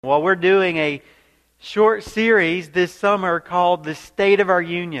Well, we're doing a short series this summer called The State of Our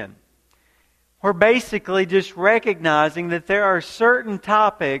Union. We're basically just recognizing that there are certain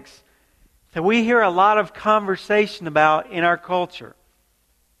topics that we hear a lot of conversation about in our culture.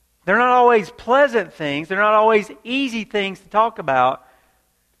 They're not always pleasant things. They're not always easy things to talk about.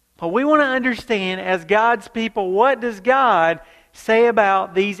 But we want to understand, as God's people, what does God say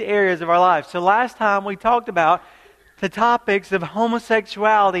about these areas of our lives? So last time we talked about the topics of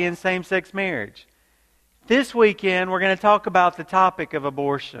homosexuality and same-sex marriage. This weekend we're going to talk about the topic of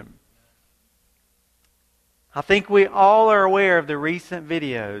abortion. I think we all are aware of the recent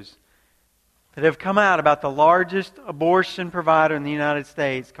videos that have come out about the largest abortion provider in the United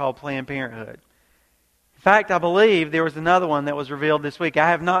States called Planned Parenthood. In fact, I believe there was another one that was revealed this week. I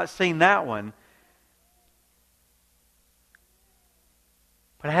have not seen that one.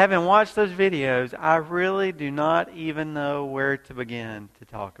 But having watched those videos, I really do not even know where to begin to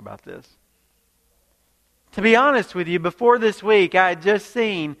talk about this. To be honest with you, before this week, I had just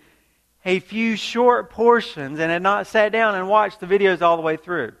seen a few short portions and had not sat down and watched the videos all the way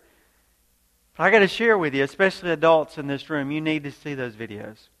through. But I got to share with you, especially adults in this room, you need to see those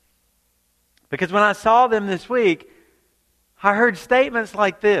videos. Because when I saw them this week, I heard statements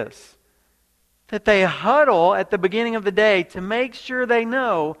like this, that they huddle at the beginning of the day to make sure they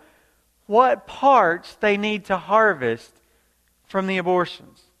know what parts they need to harvest from the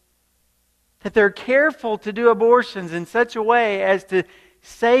abortions. That they're careful to do abortions in such a way as to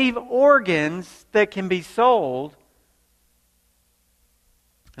save organs that can be sold.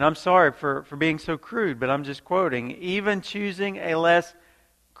 And I'm sorry for being so crude, but I'm just quoting, even choosing a less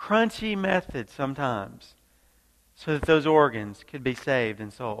crunchy method sometimes so that those organs could be saved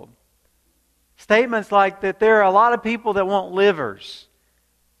and sold. Statements like that there are a lot of people that want livers.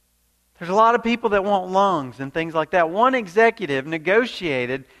 There's a lot of people that want lungs and things like that. One executive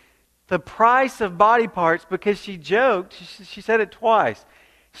negotiated the price of body parts because she joked, she said it twice.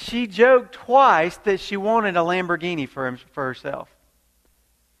 She joked twice that she wanted a Lamborghini for herself.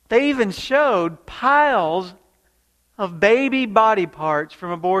 They even showed piles of baby body parts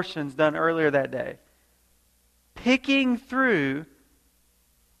from abortions done earlier that day. Picking through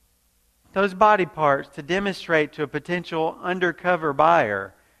those body parts to demonstrate to a potential undercover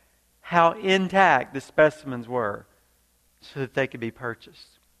buyer how intact the specimens were so that they could be purchased.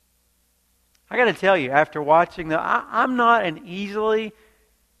 I got to tell you, after watching I'm not an easily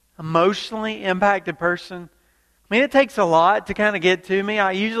emotionally impacted person. I mean, it takes a lot to kind of get to me.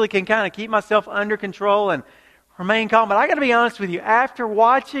 I usually can kind of keep myself under control and remain calm. But I got to be honest with you, after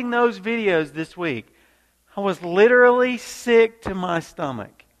watching those videos this week, I was literally sick to my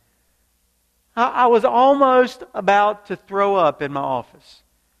stomach. I was almost about to throw up in my office.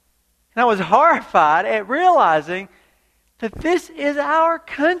 And I was horrified at realizing that this is our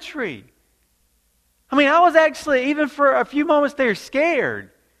country. I mean, I was actually, even for a few moments there,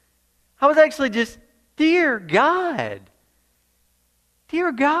 scared. I was actually just, dear God,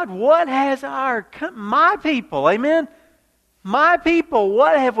 what has my people, amen? My people,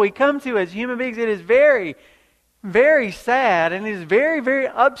 what have we come to as human beings? It is very, very sad, and it is very, very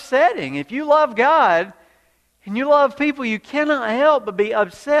upsetting. If you love God and you love people, you cannot help but be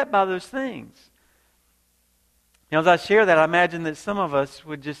upset by those things. You know, as I share that, I imagine that some of us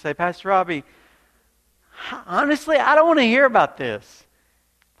would just say, Pastor Robbie, honestly, I don't want to hear about this.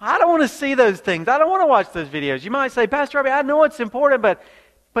 I don't want to see those things. I don't want to watch those videos. You might say, Pastor Robbie, I know it's important,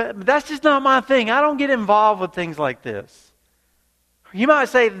 but that's just not my thing. I don't get involved with things like this. You might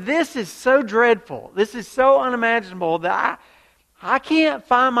say, this is so dreadful. This is so unimaginable that I can't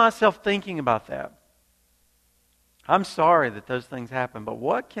find myself thinking about that. I'm sorry that those things happen, but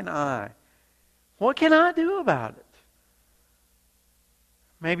what can I do about it?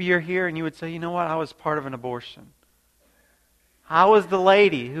 Maybe you're here and you would say, you know what, I was part of an abortion. I was the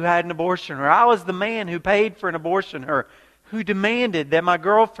lady who had an abortion, or I was the man who paid for an abortion, or who demanded that my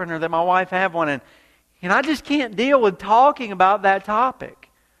girlfriend or that my wife have one. And I just can't deal with talking about that topic.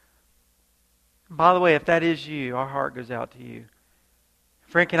 By the way, if that is you, our heart goes out to you.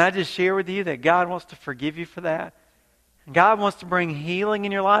 Friend, can I just share with you that God wants to forgive you for that? God wants to bring healing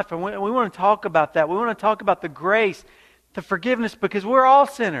in your life. And we want to talk about that. We want to talk about the grace, the forgiveness, because we're all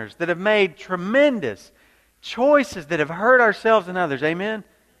sinners that have made tremendous choices that have hurt ourselves and others. Amen?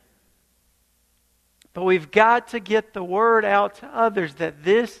 But we've got to get the word out to others that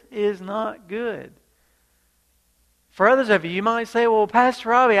this is not good. For others of you, you might say, well, Pastor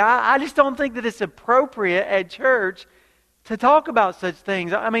Robbie, I just don't think that it's appropriate at church to talk about such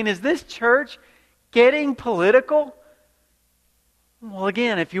things. I mean, is this church getting political? Well,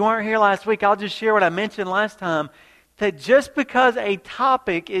 again, if you weren't here last week, I'll just share what I mentioned last time. that just because a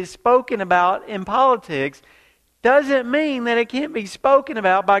topic is spoken about in politics doesn't mean that it can't be spoken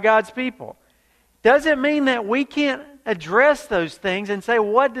about by God's people. Doesn't mean that we can't address those things and say,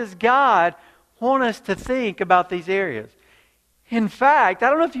 what does God want us to think about these areas? In fact,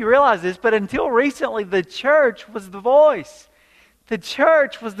 I don't know if you realize this, but until recently, the church was the voice. The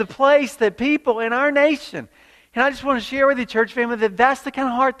church was the place that people in our nation, and I just want to share with you, church family, that that's the kind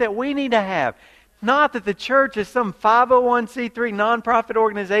of heart that we need to have. Not that the church is some 501c3 nonprofit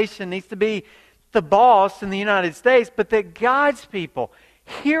organization needs to be the boss in the United States, but that God's people,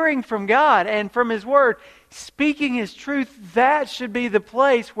 hearing from God and from His Word, speaking His truth, that should be the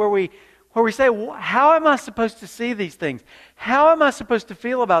place where we say, how am I supposed to see these things? How am I supposed to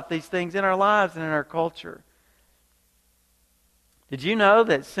feel about these things in our lives and in our culture? Did you know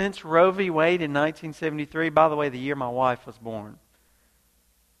that since Roe v. Wade in 1973, by the way, the year my wife was born,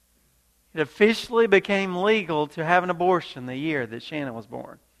 it officially became legal to have an abortion the year that Shannon was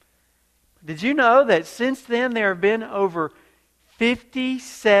born. Did you know that since then there have been over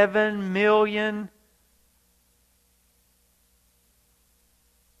 57 million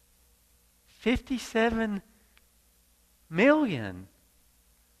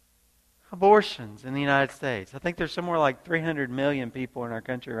abortions in the United States? I think there's somewhere like 300 million people in our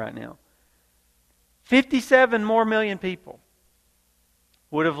country right now. 57 more million people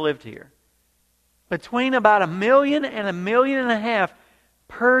would have lived here. Between about 1 million and 1.5 million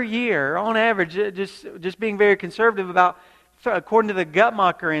per year, on average, just being very conservative about, according to the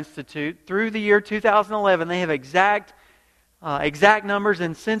Guttmacher Institute, through the year 2011, they have exact numbers,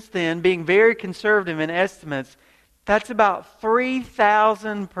 and since then, being very conservative in estimates, that's about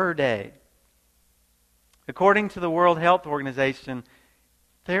 3,000 per day. According to the World Health Organization,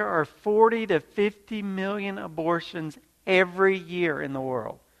 there are 40 to 50 million abortions every year in the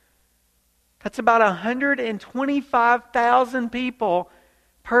world. That's about 125,000 people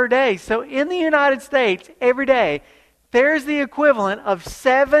per day. So in the United States, every day, there's the equivalent of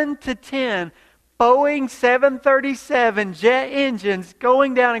 7 to 10 Boeing 737 jet engines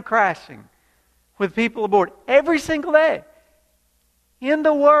going down and crashing with people aboard every single day. In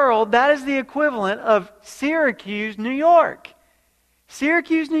the world, that is the equivalent of Syracuse, New York.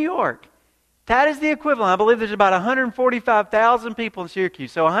 Syracuse, New York. That is the equivalent. I believe there's about 145,000 people in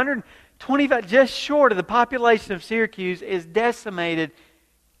Syracuse. So 125, just short of the population of Syracuse, is decimated,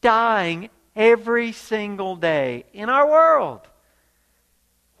 dying every single day in our world.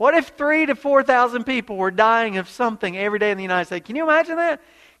 What if 3,000 to 4,000 people were dying of something every day in the United States? Can you imagine that?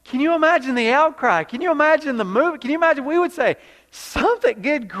 Can you imagine the outcry? Can you imagine the movement? Can you imagine we would say, something,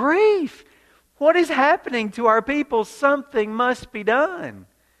 good grief. What is happening to our people? Something must be done.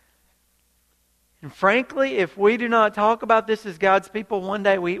 And frankly, if we do not talk about this as God's people, one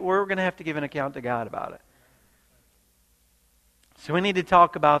day we're going to have to give an account to God about it. So we need to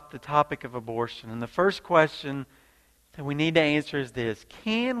talk about the topic of abortion. And the first question that we need to answer is this: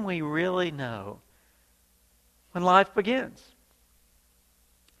 can we really know when life begins?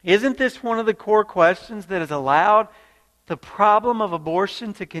 Isn't this one of the core questions that has allowed the problem of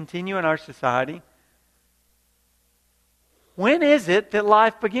abortion to continue in our society? When is it that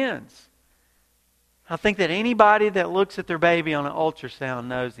life begins? I think that anybody that looks at their baby on an ultrasound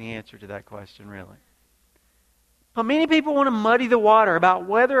knows the answer to that question, really. But many people want to muddy the water about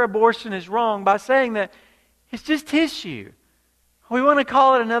whether abortion is wrong by saying that it's just tissue. We want to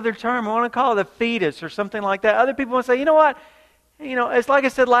call it another term. We want to call it a fetus or something like that. Other people want to say, you know what? It's like I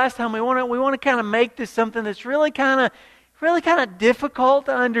said last time, we want to kind of make this something that's really kind of difficult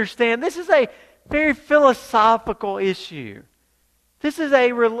to understand. This is a very philosophical issue. This is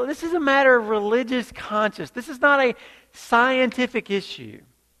a matter of religious conscience. This is not a scientific issue.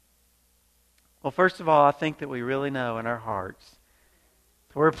 Well, first of all, I think that we really know in our hearts.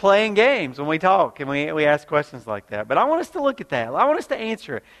 We're playing games when we talk and we ask questions like that. But I want us to look at that. I want us to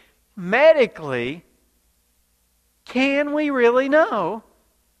answer it. Medically, can we really know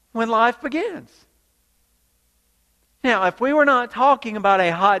when life begins? Now, if we were not talking about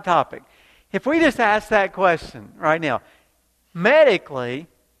a hot topic, if we just asked that question right now, medically,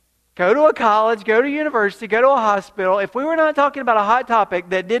 go to a college, go to a university, go to a hospital, if we were not talking about a hot topic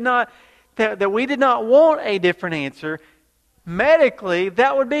that we did not want a different answer, medically,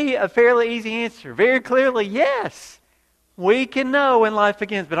 that would be a fairly easy answer. Very clearly, yes, we can know when life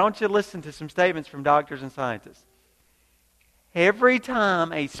begins. But I want you to listen to some statements from doctors and scientists. Every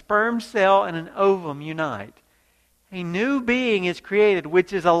time a sperm cell and an ovum unite, a new being is created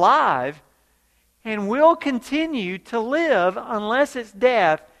which is alive and will continue to live unless its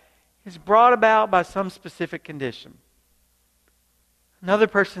death is brought about by some specific condition. Another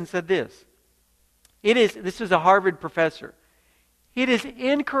person said this: This is a Harvard professor. It is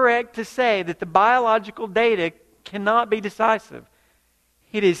incorrect to say that the biological data cannot be decisive.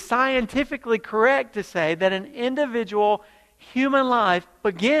 It is scientifically correct to say that an individual human life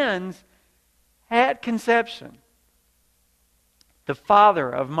begins at conception. The father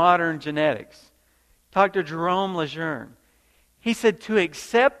of modern genetics, Dr. Jerome Lejeune, he said to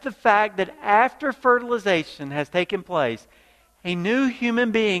accept the fact that after fertilization has taken place, a new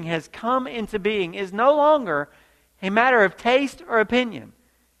human being has come into being is no longer a matter of taste or opinion.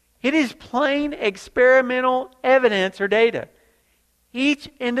 It is plain experimental evidence or data. Each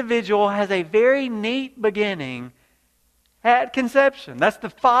individual has a very neat beginning at conception. That's the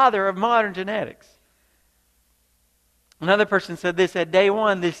father of modern genetics. Another person said this, at day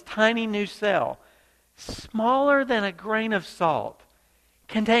one, this tiny new cell, smaller than a grain of salt,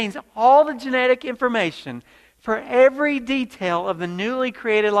 contains all the genetic information for every detail of the newly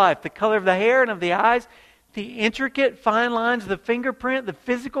created life. The color of the hair and of the eyes, the intricate fine lines of the fingerprint, the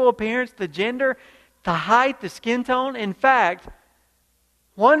physical appearance, the gender, the height, the skin tone. In fact,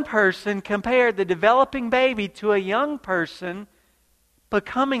 one person compared the developing baby to a young person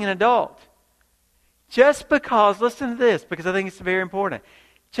becoming an adult. Just because, listen to this, because I think it's very important.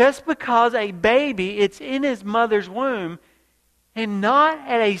 Just because a baby, it's in his mother's womb and not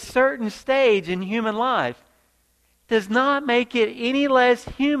at a certain stage in human life, does not make it any less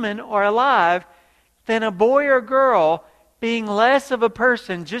human or alive than a boy or girl being less of a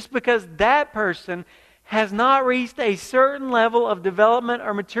person just because that person has not reached a certain level of development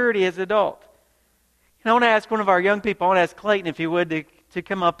or maturity as an adult. And I want to ask one of our young people, I want to ask Clayton if he would to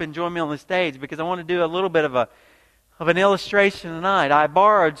come up and join me on the stage, because I want to do a little bit of an illustration tonight. I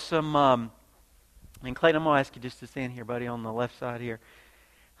borrowed some, and Clayton, I'm going to ask you just to stand here, buddy, on the left side here.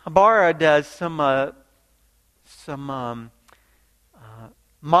 I borrowed some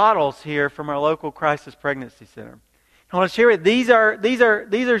models here from our local crisis pregnancy center. I want to share it. These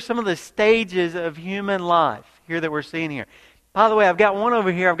are some of the stages of human life here that we're seeing here. By the way, I've got one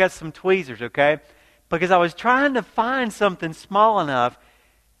over here. I've got some tweezers, okay? Because I was trying to find something small enough.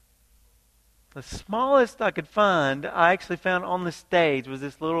 The smallest I could find, I actually found on the stage, was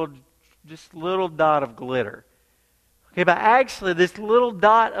this little dot of glitter. Okay, but actually this little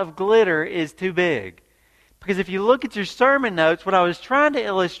dot of glitter is too big. Because if you look at your sermon notes, what I was trying to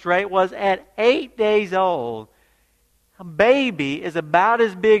illustrate was at 8 days old, a baby is about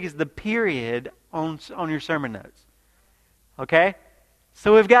as big as the period on your sermon notes. Okay?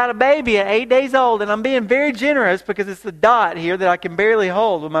 So we've got a baby at 8 days old, and I'm being very generous because it's the dot here that I can barely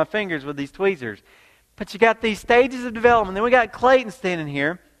hold with my fingers with these tweezers. But you got these stages of development. Then we got Clayton standing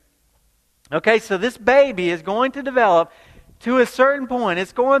here. Okay, so this baby is going to develop to a certain point.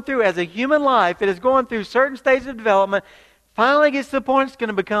 It's going through, as a human life, it is going through certain stages of development. Finally gets to the point it's going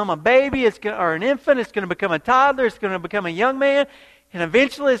to become a baby, or an infant, it's going to become a toddler, it's going to become a young man, and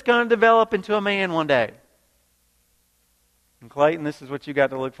eventually it's going to develop into a man one day. And Clayton, this is what you got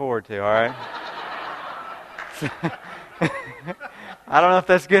to look forward to, all right? I don't know if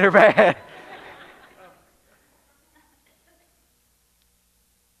that's good or bad.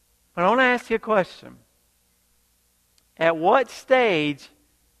 But I want to ask you a question. At what stage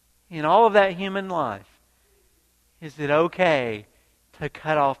in all of that human life is it okay to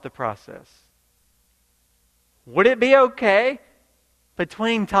cut off the process? Would it be okay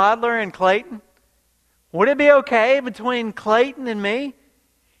between toddler and Clayton? Would it be okay between Clayton and me?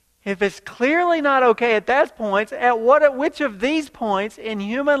 If it's clearly not okay at that point, which of these points in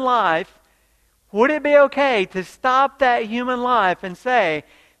human life would it be okay to stop that human life and say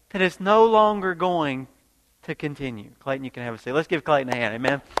that it's no longer going to continue? Clayton, you can have a seat. Let's give Clayton a hand.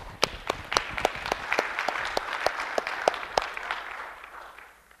 Amen.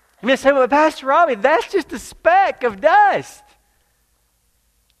 I'm going to say, well, Pastor Robbie, that's just a speck of dust.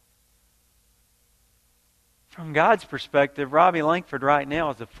 From God's perspective, Robbie Langford right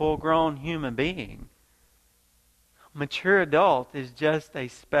now is a full-grown human being. A mature adult is just a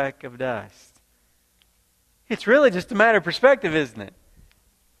speck of dust. It's really just a matter of perspective, isn't it?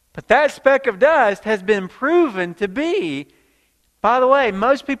 But that speck of dust has been proven to be, by the way,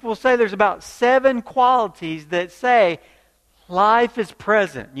 most people will say there's about 7 qualities that say life is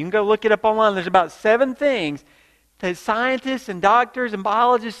present. You can go look it up online. There's about 7 things that scientists and doctors and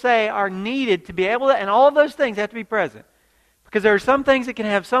biologists say are needed to be able to, and all of those things have to be present. Because there are some things that can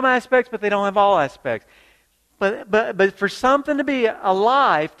have some aspects, but they don't have all aspects. But for something to be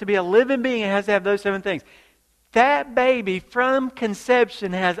alive, to be a living being, it has to have those 7 things. That baby from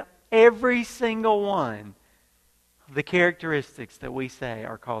conception has every single one of the characteristics that we say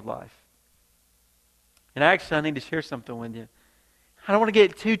are called life. And actually, I need to share something with you. I don't want to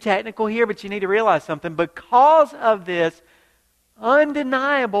get too technical here, but you need to realize something. Because of this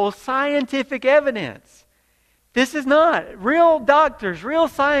undeniable scientific evidence, this is not, real doctors, real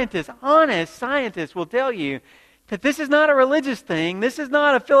scientists, honest scientists will tell you that this is not a religious thing. This is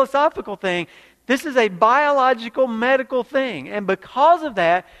not a philosophical thing. This is a biological, medical thing. And because of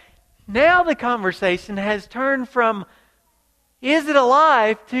that, now the conversation has turned from, is it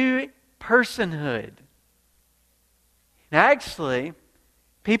alive, to personhood. And actually,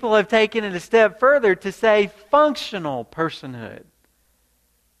 people have taken it a step further to say functional personhood.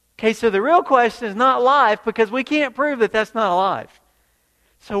 Okay, so the real question is not life, because we can't prove that that's not alive.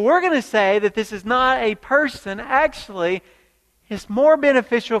 So we're going to say that this is not a person. Actually, it's more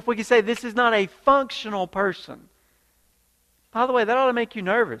beneficial if we can say this is not a functional person. By the way, that ought to make you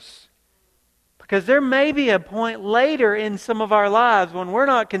nervous. Because there may be a point later in some of our lives when we're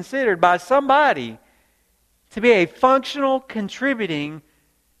not considered by somebody to be a functional, contributing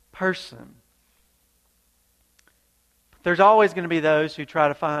person. There's always going to be those who try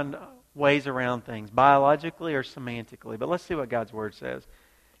to find ways around things, biologically or semantically. But let's see what God's Word says.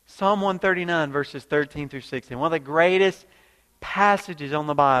 Psalm 139, verses 13 through 16. One of the greatest passages on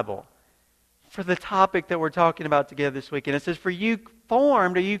the Bible for the topic that we're talking about together this week. And it says, "For you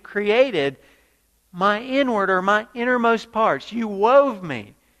formed, or you created, my inward," or my innermost parts. You wove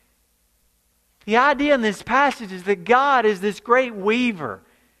me. The idea in this passage is that God is this great weaver.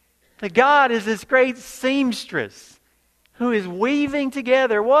 That God is this great seamstress who is weaving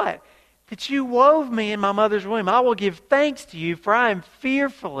together what? That you wove me in my mother's womb. I will give thanks to you, for I am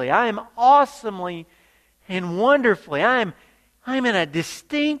fearfully, I am awesomely and wonderfully. I am in a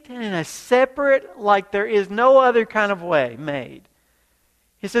distinct and in a separate, like there is no other kind of way made.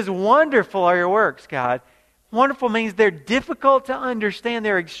 It says, wonderful are your works, God. Wonderful means they're difficult to understand.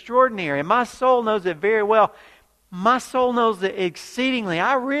 They're extraordinary. And my soul knows it very well. My soul knows it exceedingly.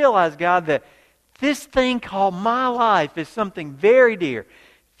 I realize, God, that this thing called my life is something very dear,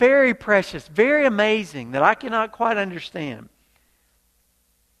 very precious, very amazing that I cannot quite understand.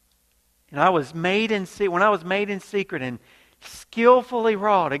 And I was made in secret. When I was made in secret and skillfully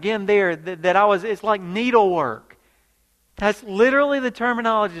wrought, again there, it's like needlework. That's literally the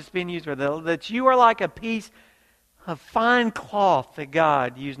terminology that's being used there. That you are like a piece of fine cloth that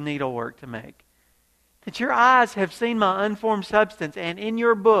God used needlework to make. That your eyes have seen my unformed substance, and in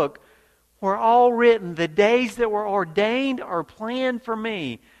your book were all written the days that were ordained or planned for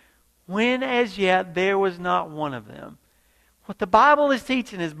me, when as yet there was not one of them. What the Bible is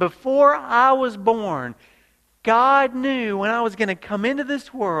teaching is before I was born, God knew when I was going to come into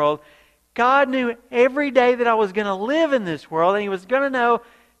this world. God knew every day that I was going to live in this world, and He was going to know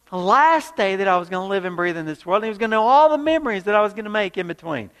the last day that I was going to live and breathe in this world, and He was going to know all the memories that I was going to make in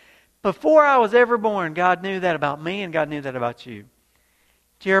between. Before I was ever born, God knew that about me, and God knew that about you.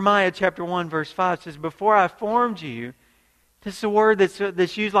 Jeremiah chapter 1, verse 5 says, "Before I formed you," this is a word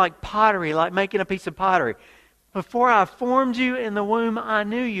that's used like pottery, like making a piece of pottery. "Before I formed you in the womb, I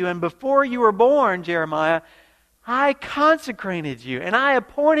knew you. And before you were born," Jeremiah, "I consecrated you, and I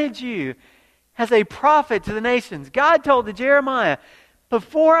appointed you as a prophet to the nations." God told to Jeremiah,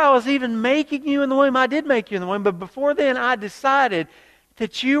 before I was even making you in the womb, I did make you in the womb, but before then I decided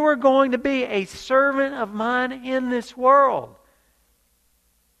that you were going to be a servant of mine in this world.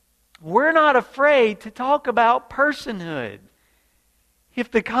 We're not afraid to talk about personhood.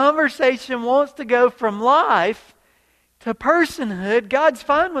 If the conversation wants to go from life to personhood, God's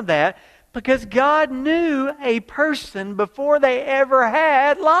fine with that, because God knew a person before they ever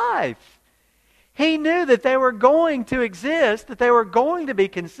had life. He knew that they were going to exist, that they were going to be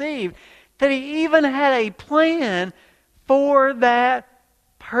conceived, that He even had a plan for that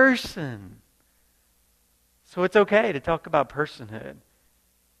person. So it's okay to talk about personhood,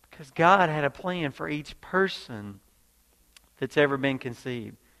 because God had a plan for each person that's ever been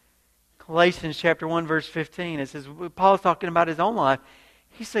conceived. Galatians chapter 1, verse 15, it says, Paul's talking about his own life.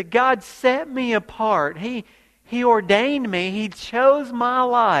 He said, God set me apart. He ordained me. He chose my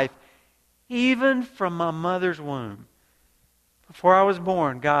life even from my mother's womb. Before I was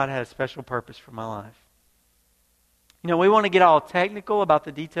born, God had a special purpose for my life. You know, we want to get all technical about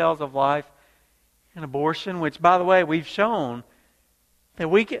the details of life and abortion, which, by the way, we've shown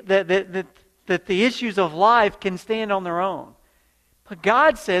that that the issues of life can stand on their own. But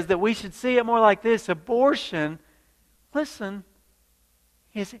God says that we should see it more like this. Abortion, listen,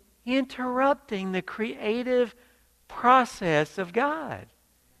 is interrupting the creative process of God.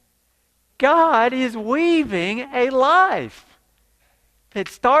 God is weaving a life that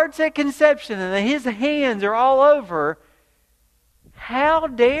starts at conception and that His hands are all over. How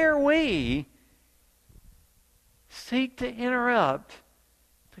dare we seek to interrupt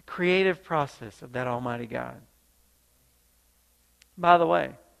the creative process of that Almighty God. By the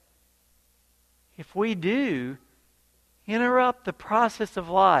way, if we do interrupt the process of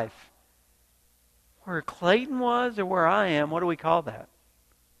life, where Clayton was or where I am, what do we call that?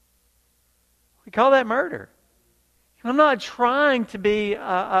 We call that murder. I'm not trying to be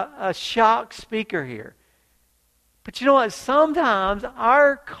a shock speaker here. But you know what? Sometimes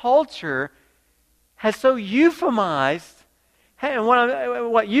our culture has so euphemized, and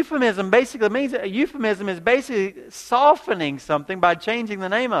what euphemism basically means, a euphemism is basically softening something by changing the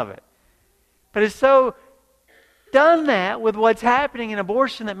name of it. But it's so done that with what's happening in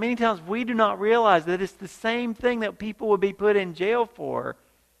abortion that many times we do not realize that it's the same thing that people would be put in jail for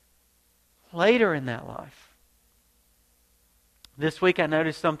later in that life. This week I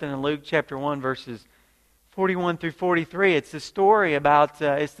noticed something in Luke chapter 1 verses 41 through 43. It's the story about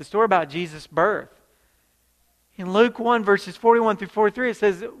Jesus' birth. In Luke 1 verses 41 through 43 it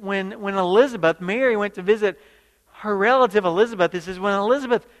says when Elizabeth, Mary went to visit her relative Elizabeth, it says when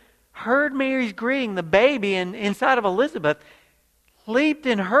Elizabeth heard Mary's greeting, the baby inside of Elizabeth leaped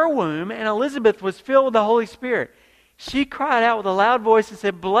in her womb, and Elizabeth was filled with the Holy Spirit. She cried out with a loud voice and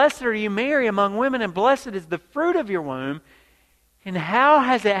said, "Blessed are you, Mary, among women, and blessed is the fruit of your womb. And how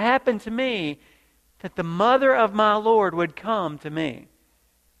has it happened to me that the mother of my Lord would come to me?"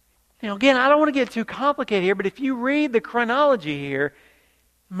 Now again, I don't want to get too complicated here, but if you read the chronology here,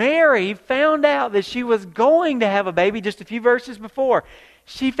 Mary found out that she was going to have a baby just a few verses before.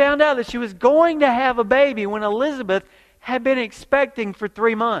 She found out that she was going to have a baby when Elizabeth had been expecting for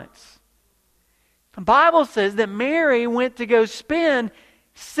 3 months. The Bible says that Mary went to go spend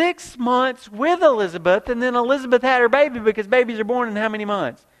 6 months with Elizabeth, and then Elizabeth had her baby, because babies are born in how many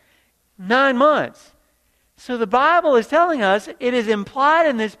months? 9 months. So the Bible is telling us, it is implied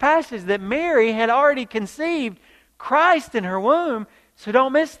in this passage that Mary had already conceived Christ in her womb. So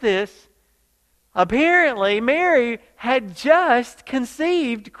don't miss this. Apparently, Mary had just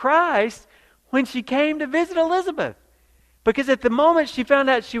conceived Christ when she came to visit Elizabeth. Because at the moment she found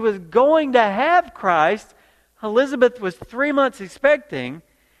out she was going to have Christ, Elizabeth was 3 months expecting.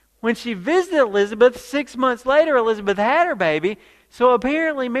 When she visited Elizabeth, 6 months later, Elizabeth had her baby. So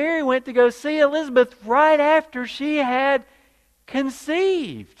apparently Mary went to go see Elizabeth right after she had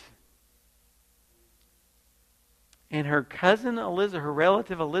conceived. And her cousin Elizabeth, her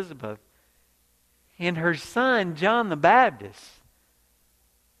relative Elizabeth, and her son John the Baptist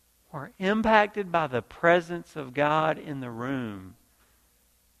were impacted by the presence of God in the room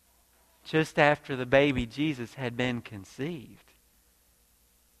just after the baby Jesus had been conceived.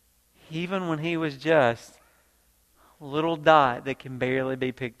 Even when he was just a little dot that can barely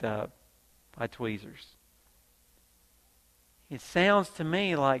be picked up by tweezers. It sounds to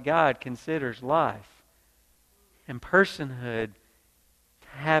me like God considers life and personhood to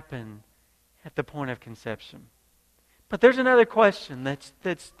happen at the point of conception. But there's another question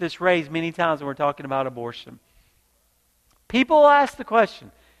that's raised many times when we're talking about abortion. People ask the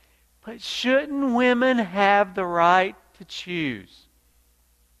question, but shouldn't women have the right to choose?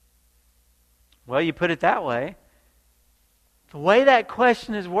 Well, you put it that way. The way that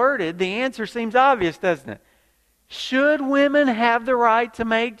question is worded, the answer seems obvious, doesn't it? Should women have the right to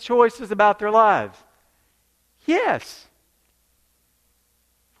make choices about their lives? Yes.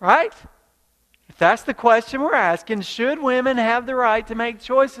 Right? If that's the question we're asking, should women have the right to make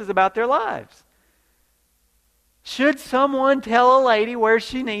choices about their lives? Should someone tell a lady where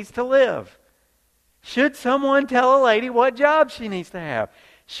she needs to live? Should someone tell a lady what job she needs to have?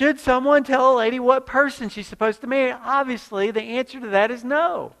 Should someone tell a lady what person she's supposed to marry? Obviously, the answer to that is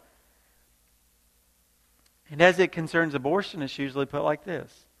no. And as it concerns abortion, it's usually put like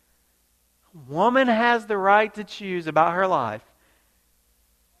this. A woman has the right to choose about her life.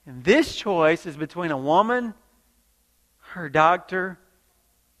 And this choice is between a woman, her doctor,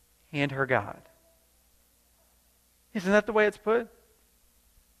 and her God. Isn't that the way it's put?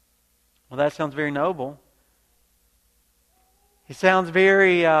 Well, that sounds very noble. It sounds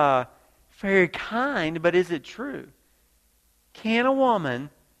very, very kind, but is it true? Can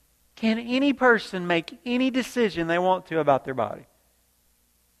any person make any decision they want to about their body?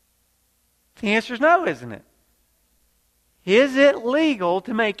 The answer is no, isn't it? Is it legal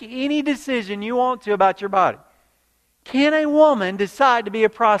to make any decision you want to about your body? Can a woman decide to be a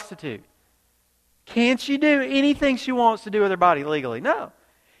prostitute? Can she do anything she wants to do with her body legally? No.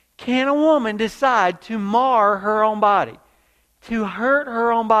 Can a woman decide to mar her own body? To hurt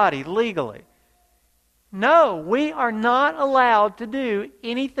her own body legally? No, we are not allowed to do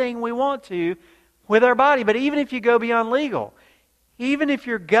anything we want to with our body. But even if you go beyond legal, even if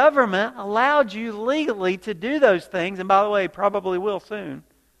your government allowed you legally to do those things, and by the way, probably will soon,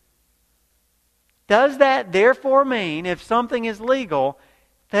 does that therefore mean, if something is legal,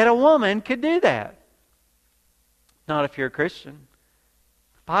 that a woman could do that? Not if you're a Christian.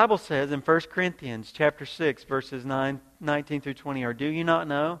 The Bible says in 1 Corinthians chapter 6, verses 19 through 20, or do you not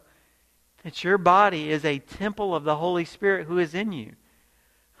know that your body is a temple of the Holy Spirit who is in you,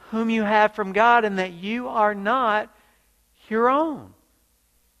 whom you have from God, and that you are not your own?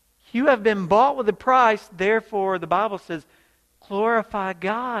 You have been bought with a price, therefore, the Bible says, glorify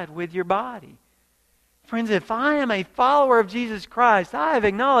God with your body. Friends, if I am a follower of Jesus Christ, I have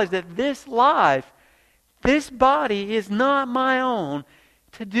acknowledged that this life, this body is not my own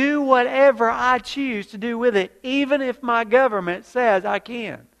to do whatever I choose to do with it, even if my government says I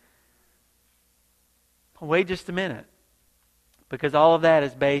can. But wait just a minute, because all of that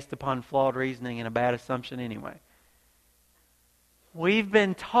is based upon flawed reasoning and a bad assumption anyway. We've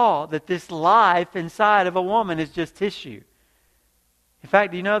been taught that this life inside of a woman is just tissue. In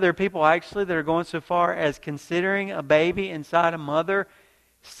fact, do you know there are people actually that are going so far as considering a baby inside a mother?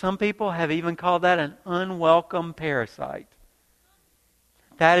 Some people have even called that an unwelcome parasite.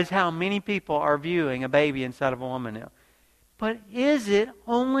 That is how many people are viewing a baby inside of a woman now. But is it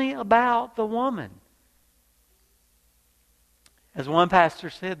only about the woman? As one pastor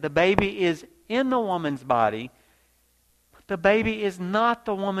said, the baby is in the woman's body, but the baby is not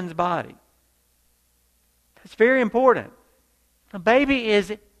the woman's body. That's very important. The baby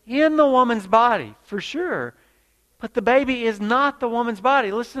is in the woman's body, for sure, but the baby is not the woman's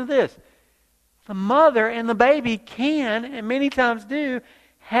body. Listen to this. The mother and the baby can, and many times do,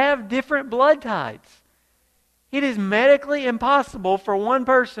 have different blood types. It is medically impossible for one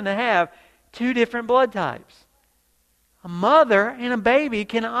person to have two different blood types. A mother and a baby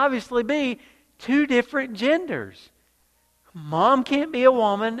can obviously be two different genders. Mom can't be a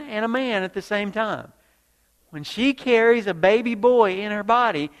woman and a man at the same time. When she carries a baby boy in her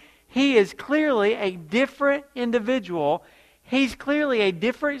body, he is clearly a different individual. He's clearly a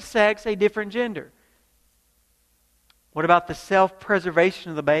different sex, a different gender. What about the self-preservation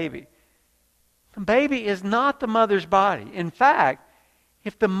of the baby? The baby is not the mother's body. In fact,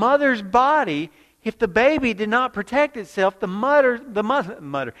 if the baby did not protect itself, the mother's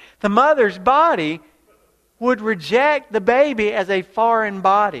body would reject the baby as a foreign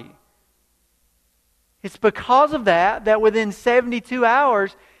body. It's because of that within 72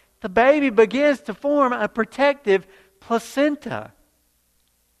 hours, the baby begins to form a protective placenta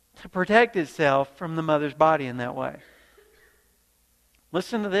to protect itself from the mother's body in that way.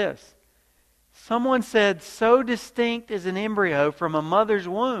 Listen to this. Someone said, so distinct is an embryo from a mother's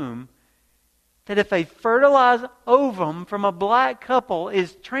womb that if a fertilized ovum from a black couple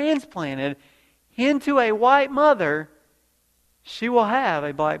is transplanted into a white mother, she will have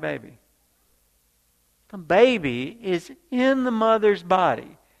a black baby. The baby is in the mother's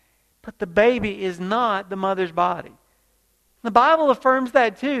body, but the baby is not the mother's body. The Bible affirms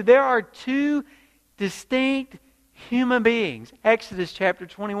that too. There are two distinct human beings. Exodus chapter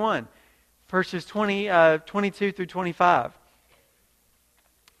 21, verses 22 through 25.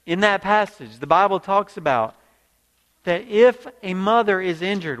 In that passage, the Bible talks about that if a mother is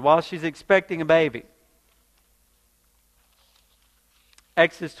injured while she's expecting a baby,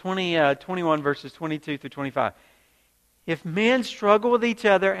 Exodus 21 verses 22 through 25. If men struggle with each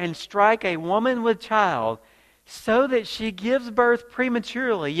other and strike a woman with child so that she gives birth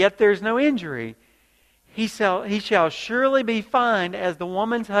prematurely, yet there's no injury, he shall surely be fined as the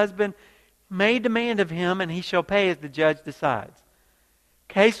woman's husband may demand of him, and he shall pay as the judge decides.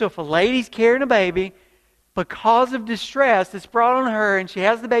 Okay, so if a lady's carrying a baby because of distress that's brought on her and she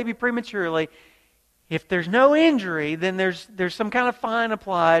has the baby prematurely, if there's no injury, then there's some kind of fine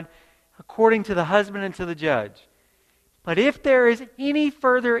applied according to the husband and to the judge. But if there is any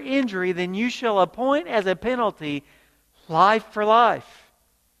further injury, then you shall appoint as a penalty life for life.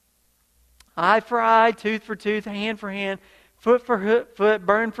 Eye for eye, tooth for tooth, hand for hand, foot for foot,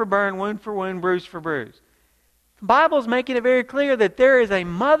 burn for burn, wound for wound, bruise for bruise. The Bible's making it very clear that there is a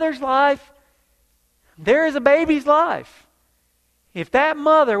mother's life, there is a baby's life. If that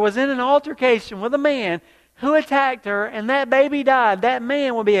mother was in an altercation with a man who attacked her and that baby died, that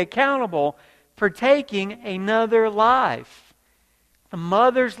man will be accountable for taking another life. The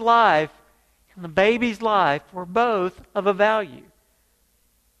mother's life and the baby's life were both of a value.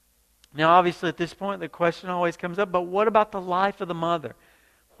 Now, obviously, at this point, the question always comes up, but what about the life of the mother?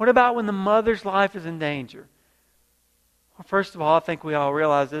 What about when the mother's life is in danger? Well, first of all, I think we all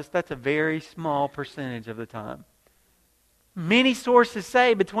realize this. That's a very small percentage of the time. Many sources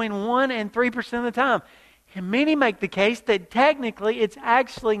say between 1% and 3% of the time. And many make the case that technically it's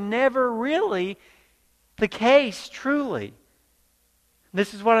actually never really the case, truly.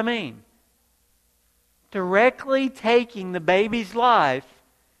 This is what I mean. Directly taking the baby's life,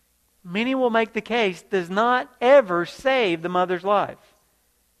 many will make the case, does not ever save the mother's life.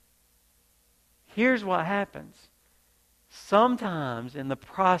 Here's what happens. Sometimes in the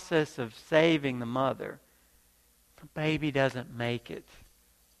process of saving the mother, the baby doesn't make it.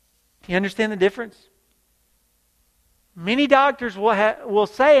 Do you understand the difference? Many doctors will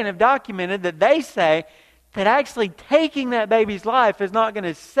say and have documented that they say that actually taking that baby's life is not going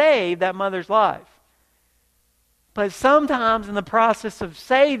to save that mother's life. But sometimes in the process of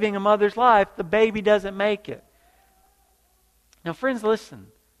saving a mother's life, the baby doesn't make it. Now, friends, listen,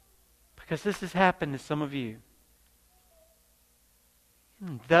 because this has happened to some of you.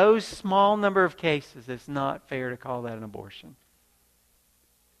 In those small number of cases, it's not fair to call that an abortion.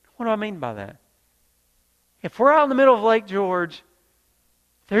 What do I mean by that? If we're out in the middle of Lake George,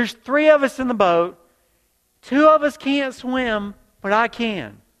 there's 3 of us in the boat, 2 of us can't swim, but I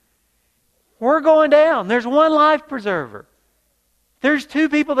can. We're going down. There's 1 life preserver. There's 2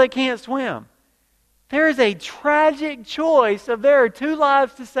 people that can't swim. There is a tragic choice of there are 2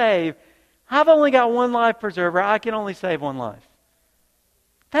 lives to save. I've only got 1 life preserver. I can only save 1 life.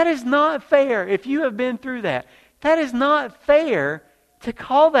 That is not fair if you have been through that. That is not fair to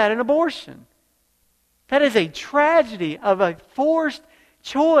call that an abortion. That is a tragedy of a forced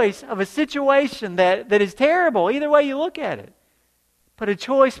choice of a situation that is terrible, either way you look at it. But a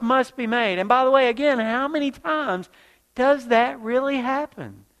choice must be made. And by the way, again, how many times does that really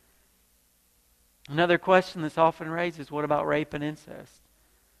happen? Another question that's often raised is, what about rape and incest?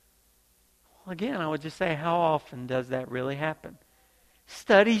 Well, again, I would just say, how often does that really happen?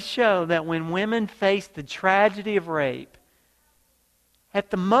 Studies show that when women face the tragedy of rape, at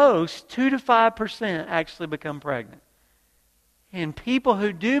the most, 2 to 5% actually become pregnant. And people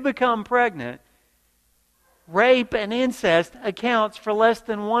who do become pregnant, rape and incest accounts for less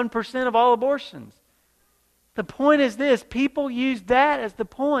than 1% of all abortions. The point is this: people use that as the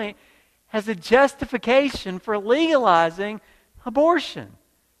point, as a justification for legalizing abortion.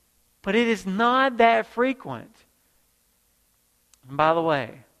 But it is not that frequent. And by the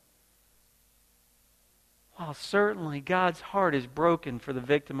way, while certainly God's heart is broken for the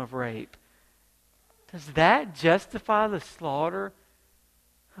victim of rape, does that justify the slaughter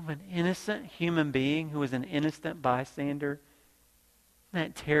of an innocent human being who was an innocent bystander in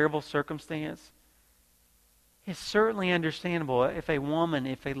that terrible circumstance? It's certainly understandable if a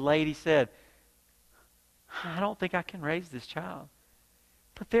lady said, I don't think I can raise this child.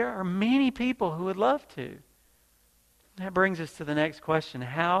 But there are many people who would love to. That brings us to the next question.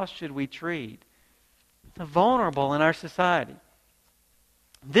 How should we treat the vulnerable in our society?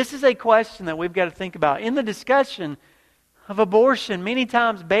 This is a question that we've got to think about. In the discussion of abortion, many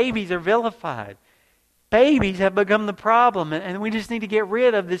times babies are vilified. Babies have become the problem, and we just need to get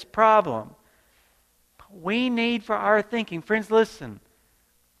rid of this problem. We need for our thinking. Friends, listen.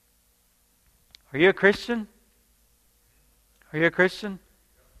 Are you a Christian? Are you a Christian?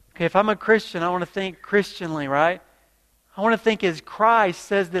 Okay, if I'm a Christian, I want to think Christianly, right? I want to think as Christ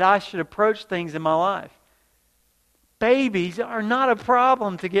says that I should approach things in my life. Babies are not a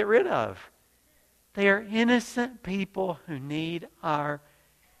problem to get rid of. They are innocent people who need our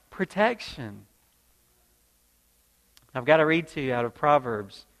protection. I've got to read to you out of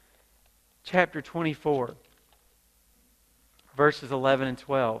Proverbs chapter 24, verses 11 and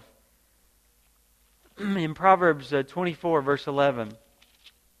 12. In Proverbs 24, verse 11,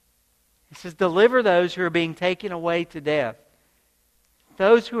 it says, deliver those who are being taken away to death,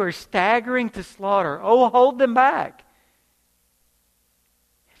 those who are staggering to slaughter. Oh, hold them back.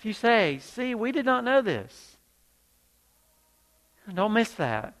 If you say, see, we did not know this, don't miss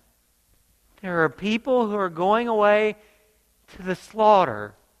that. There are people who are going away to the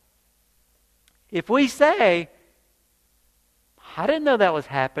slaughter. If we say, I didn't know that was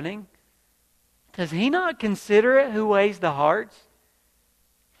happening, does He not consider it who weighs the hearts?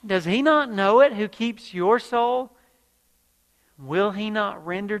 Does He not know it who keeps your soul? Will He not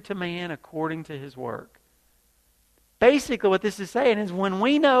render to man according to his work? Basically what this is saying is, when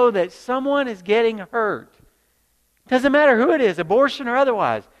we know that someone is getting hurt, doesn't matter who it is, abortion or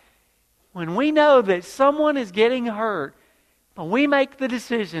otherwise, when we know that someone is getting hurt, but we make the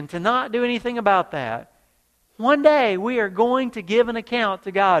decision to not do anything about that, one day we are going to give an account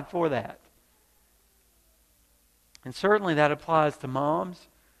to God for that. And certainly that applies to moms.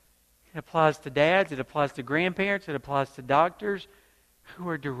 It applies to dads. It applies to grandparents. It applies to doctors who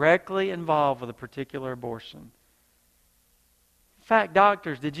are directly involved with a particular abortion. fact,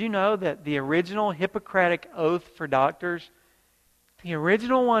 doctors, did you know that the original Hippocratic oath for doctors, the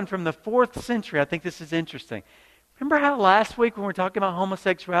original one from the 4th century, I think this is interesting. Remember how last week when we were talking about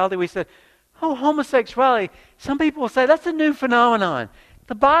homosexuality, we said, oh, homosexuality, some people will say that's a new phenomenon.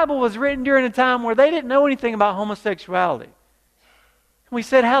 The Bible was written during a time where they didn't know anything about homosexuality. We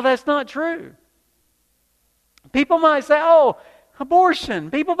said how that's not true. People might say, oh,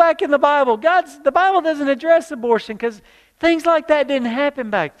 abortion. People back in the Bible, the Bible doesn't address abortion because things like that didn't happen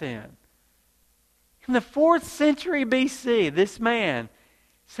back then. In the 4th century BC, this man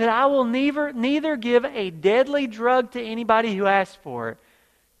said, I will neither give a deadly drug to anybody who asks for it,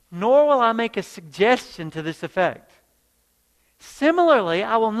 nor will I make a suggestion to this effect. Similarly,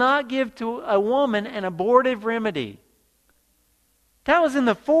 I will not give to a woman an abortive remedy. That was in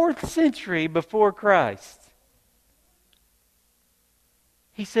the 4th century before Christ.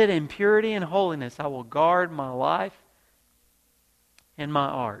 He said, in purity and holiness, I will guard my life and my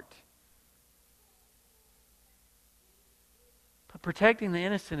art. But protecting the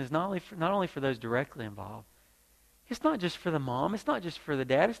innocent is not only for those directly involved. It's not just for the mom. It's not just for the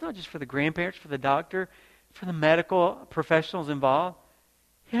dad. It's not just for the grandparents, for the doctor, for the medical professionals involved.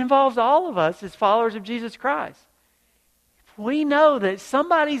 It involves all of us as followers of Jesus Christ. If we know that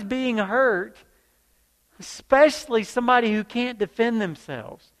somebody's being hurt, especially somebody who can't defend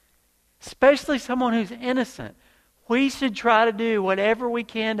themselves, especially someone who's innocent, we should try to do whatever we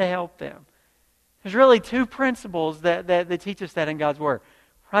can to help them. There's really 2 principles that teach us that in God's Word.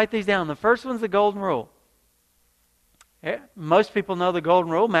 Write these down. The first one's the golden rule. Most people know the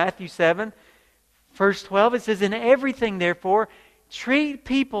golden rule, Matthew 7, verse 12. It says, in everything, therefore, treat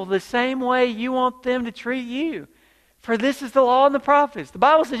people the same way you want them to treat you. For this is the law and the prophets. The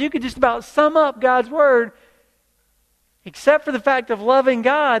Bible says you could just about sum up God's Word, except for the fact of loving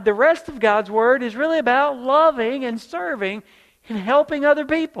God. The rest of God's Word is really about loving and serving and helping other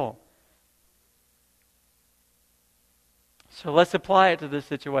people. So let's apply it to this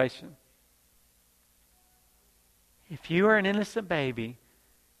situation. If you are an innocent baby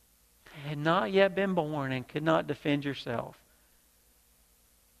that had not yet been born and could not defend yourself,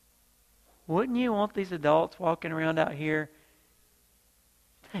 wouldn't you want these adults walking around out here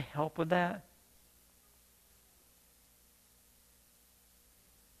to help with that?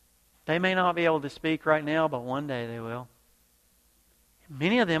 They may not be able to speak right now, but one day they will.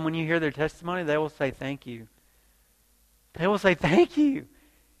 Many of them, when you hear their testimony, they will say thank you. They will say thank you.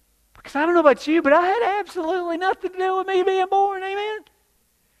 Because I don't know about you, but I had absolutely nothing to do with me being born. Amen?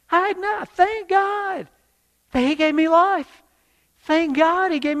 I had not. Thank God that He gave me life. Thank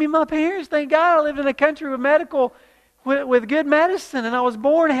God He gave me my parents. Thank God I lived in a country with good medicine and I was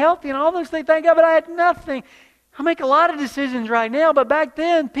born healthy and all those things. Thank God, but I had nothing. I make a lot of decisions right now, but back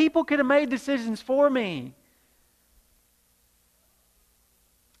then people could have made decisions for me.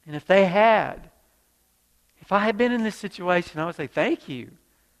 And if I had been in this situation, I would say thank you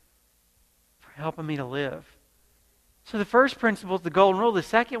for helping me to live. So the first principle is the golden rule. The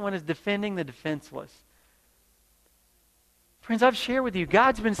second one is defending the defenseless. Friends, I've shared with you,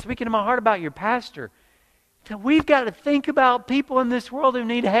 God's been speaking to my heart about your pastor, that we've got to think about people in this world who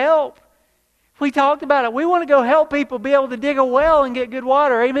need help. We talked about it. We want to go help people be able to dig a well and get good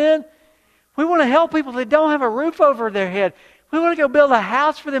water. Amen? We want to help people that don't have a roof over their head. We want to go build a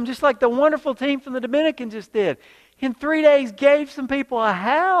house for them just like the wonderful team from the Dominican just did. In 3 days, gave some people a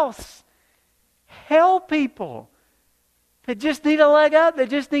house. Help people that just need a leg up, that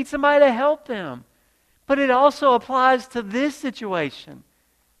just need somebody to help them. But it also applies to this situation.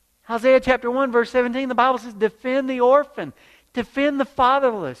 Isaiah chapter 1, verse 17, the Bible says, defend the orphan, defend the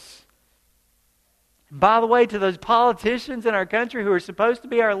fatherless. And by the way, to those politicians in our country who are supposed to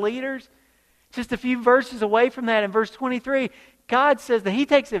be our leaders, just a few verses away from that, in verse 23, God says that He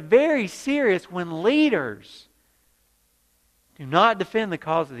takes it very serious when leaders do not defend the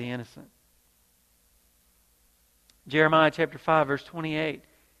cause of the innocent. Jeremiah chapter 5, verse 28.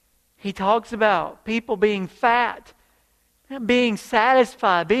 He talks about people being fat, being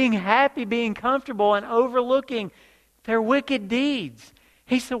satisfied, being happy, being comfortable, and overlooking their wicked deeds.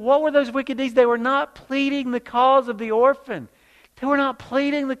 He said, what were those wicked deeds? They were not pleading the cause of the orphan. They were not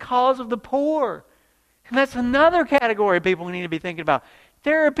pleading the cause of the poor. And that's another category of people we need to be thinking about.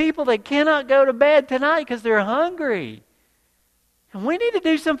 There are people that cannot go to bed tonight because they're hungry. And we need to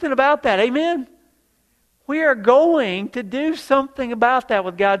do something about that. Amen? We are going to do something about that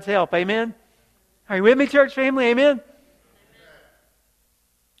with God's help. Amen? Are you with me, church family? Amen?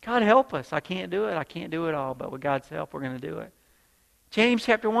 God help us. I can't do it. I can't do it all. But with God's help, we're going to do it. James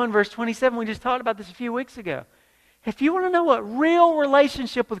chapter 1, verse 27. We just talked about this a few weeks ago. If you want to know what real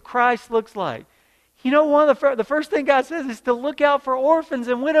relationship with Christ looks like, You know, one of the first thing God says is to look out for orphans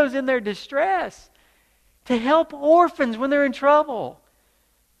and widows in their distress. To help orphans when they're in trouble.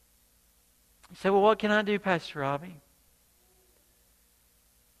 You say, well, what can I do, Pastor Robbie?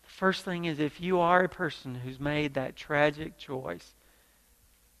 The first thing is, if you are a person who's made that tragic choice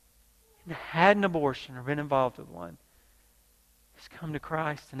and had an abortion or been involved with one, just come to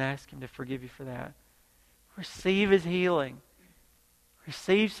Christ and ask Him to forgive you for that. Receive His healing.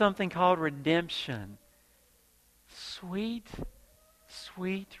 Receive something called redemption. Sweet,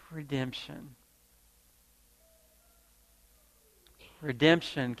 sweet redemption.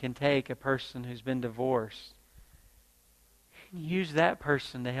 Redemption can take a person who's been divorced and use that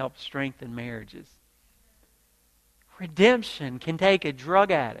person to help strengthen marriages. Redemption can take a drug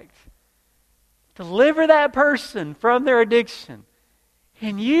addict, deliver that person from their addiction,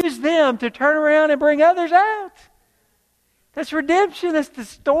 and use them to turn around and bring others out. That's redemption. That's the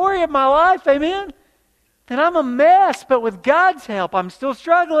story of my life. Amen? That I'm a mess, but with God's help, I'm still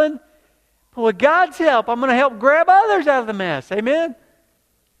struggling. But with God's help, I'm going to help grab others out of the mess. Amen?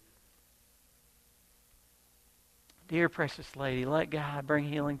 Dear precious lady, let God bring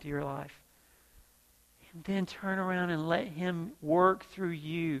healing to your life. And then turn around and let Him work through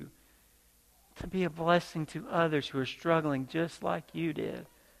you to be a blessing to others who are struggling just like you did.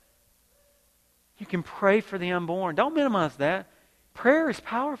 You can pray for the unborn. Don't minimize that. Prayer is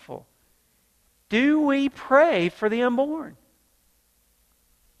powerful. Do we pray for the unborn?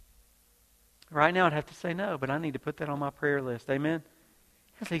 Right now I'd have to say no, but I need to put that on my prayer list. Amen?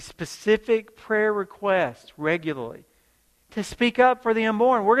 It's a specific prayer request regularly to speak up for the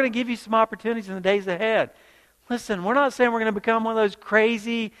unborn. We're going to give you some opportunities in the days ahead. Listen, we're not saying we're going to become one of those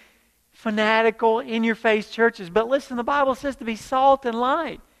crazy, fanatical, in-your-face churches, but listen, the Bible says to be salt and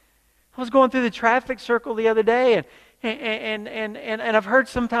light. I was going through the traffic circle the other day, and I've heard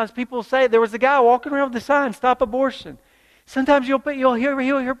sometimes people say, there was a guy walking around with a sign, "Stop abortion." Sometimes you'll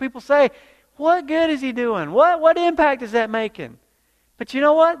hear people say, "What good is he doing? What impact is that making?" But you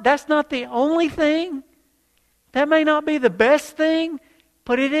know what? That's not the only thing. That may not be the best thing,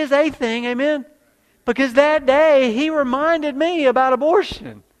 but it is a thing, amen? Because that day, he reminded me about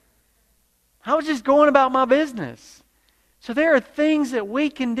abortion. I was just going about my business. So there are things that we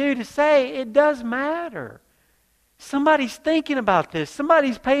can do to say it does matter. Somebody's thinking about this.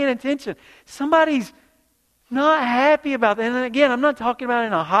 Somebody's paying attention. Somebody's not happy about that. And again, I'm not talking about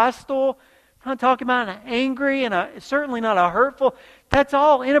in a hostile, I'm not talking about in an angry, and certainly not a hurtful. That's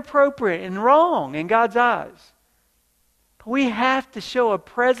all inappropriate and wrong in God's eyes. But we have to show a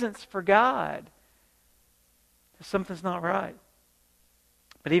presence for God if something's not right.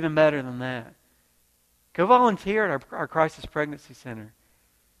 But even better than that, go volunteer at our Crisis Pregnancy Center.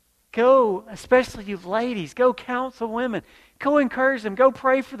 Go, especially you ladies, go counsel women. Go encourage them. Go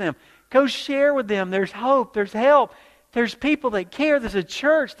pray for them. Go share with them. There's hope. There's help. There's people that care. There's a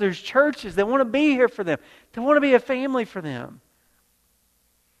church. There's churches that want to be here for them. That want to be a family for them.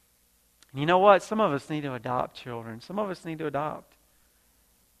 And you know what? Some of us need to adopt children. Some of us need to adopt.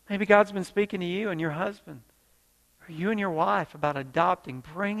 Maybe God's been speaking to you and your husband, or you and your wife, about adopting,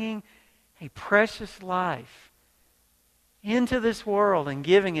 bringing a precious life into this world and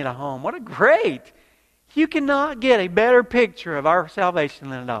giving it a home. What a great! You cannot get a better picture of our salvation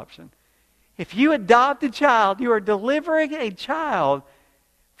than adoption. If you adopt a child, you are delivering a child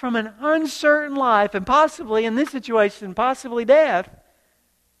from an uncertain life, and possibly, in this situation, possibly death.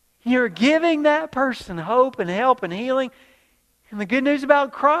 You're giving that person hope and help and healing, and the good news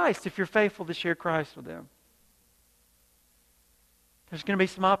about Christ if you're faithful to share Christ with them. There's going to be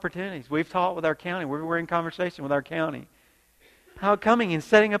some opportunities. We've talked with our county. We're in conversation with our county. How coming and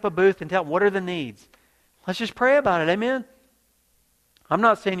setting up a booth and tell them what are the needs. Let's just pray about it. Amen? I'm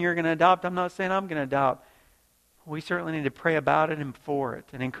not saying you're going to adopt. I'm not saying I'm going to adopt. We certainly need to pray about it and for it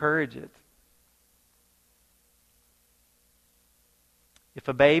and encourage it. If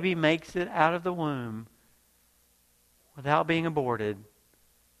a baby makes it out of the womb without being aborted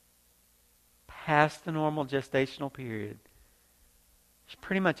past the normal gestational period, there's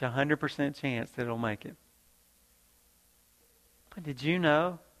pretty much a 100% chance that it'll make it. But did you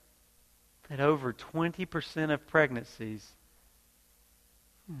know that over 20% of pregnancies,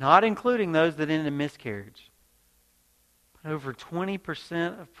 not including those that end in miscarriage, but over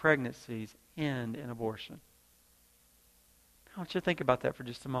 20% of pregnancies end in abortion? I want you to think about that for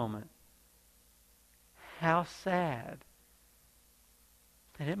just a moment. How sad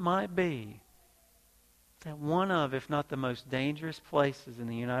that it might be that one of, if not the most dangerous places in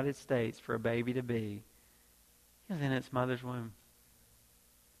the United States for a baby to be is in its mother's womb.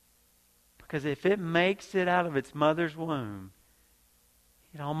 Because if it makes it out of its mother's womb,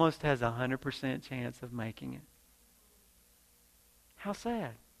 it almost has 100% chance of making it. How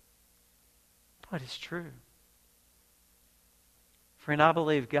sad. But it's true. Friend, I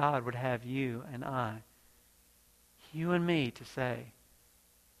believe God would have you and I, you and me, to say,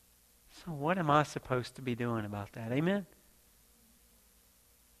 so what am I supposed to be doing about that? Amen?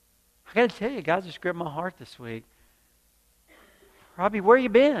 I got to tell you, God just gripped my heart this week. Robbie, where you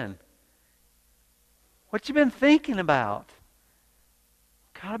been? What you been thinking about?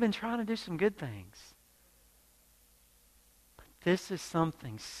 God, I've been trying to do some good things. But this is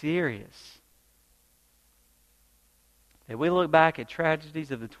something serious. That we look back at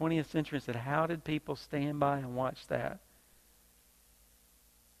tragedies of the 20th century and said, how did people stand by and watch that?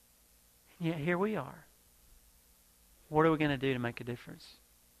 And yet here we are. What are we going to do to make a difference?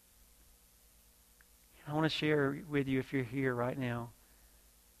 I want to share with you, if you're here right now,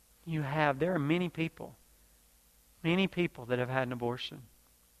 there are many people that have had an abortion.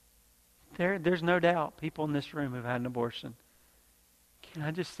 There's no doubt people in this room who've had an abortion. Can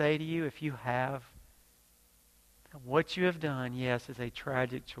I just say to you, if you have, what you have done, yes, is a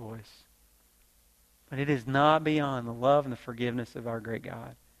tragic choice. But it is not beyond the love and the forgiveness of our great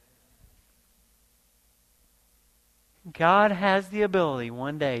God. God has the ability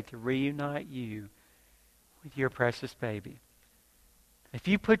one day to reunite you with your precious baby. If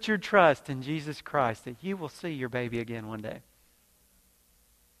you put your trust in Jesus Christ, that you will see your baby again one day.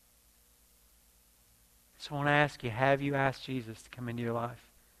 So I want to ask you, have you asked Jesus to come into your life?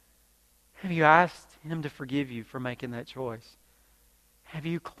 Have you asked Him to forgive you for making that choice? Have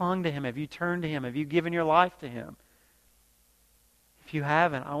you clung to Him? Have you turned to Him? Have you given your life to Him? If you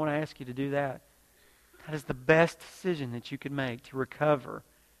haven't, I want to ask you to do that. That is the best decision that you could make to recover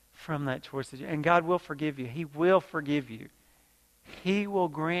from that choice. And God will forgive you. He will forgive you. He will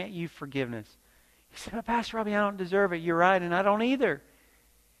grant you forgiveness. You say, but Pastor Robbie, I don't deserve it. You're right, and I don't either.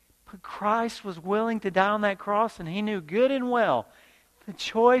 But Christ was willing to die on that cross, and He knew good and well the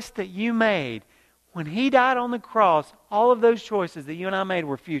choice that you made. When He died on the cross, all of those choices that you and I made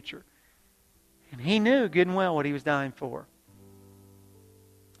were future. And He knew good and well what He was dying for.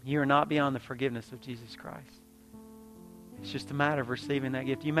 You are not beyond the forgiveness of Jesus Christ. It's just a matter of receiving that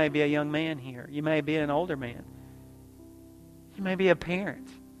gift. You may be a young man here. You may be an older man. You may be a parent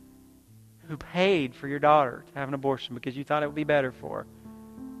who paid for your daughter to have an abortion because you thought it would be better for her.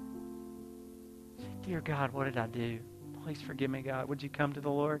 Say, dear God, what did I do? Please forgive me, God. Would you come to the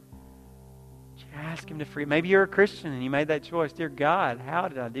Lord? Would you ask Him to forgive? Maybe you're a Christian and you made that choice. Dear God, how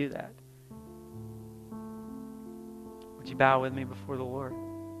did I do that? Would you bow with me before the Lord?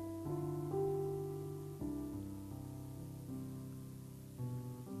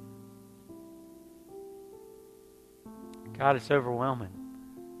 God, it's overwhelming.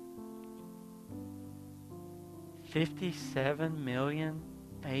 57 million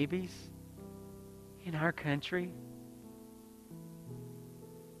babies in our country.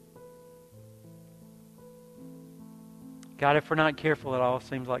 God, if we're not careful, it all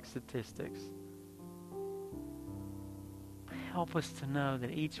seems like statistics. Help us to know that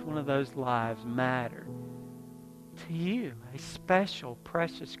each one of those lives matter to you, a special,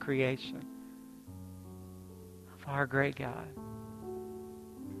 precious creation of our great God.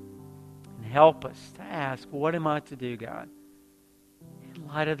 And help us to ask, what am I to do, God? In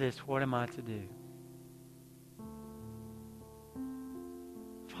light of this, what am I to do?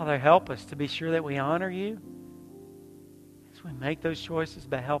 Father, help us to be sure that we honor you as we make those choices,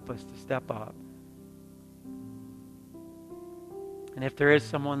 but help us to step up. And if there is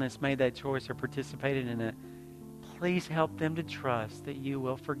someone that's made that choice or participated in it, please help them to trust that you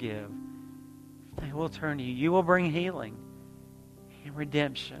will forgive. They will turn to you. You will bring healing and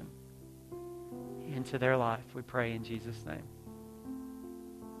redemption into their life. We pray in Jesus' name.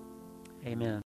 Amen.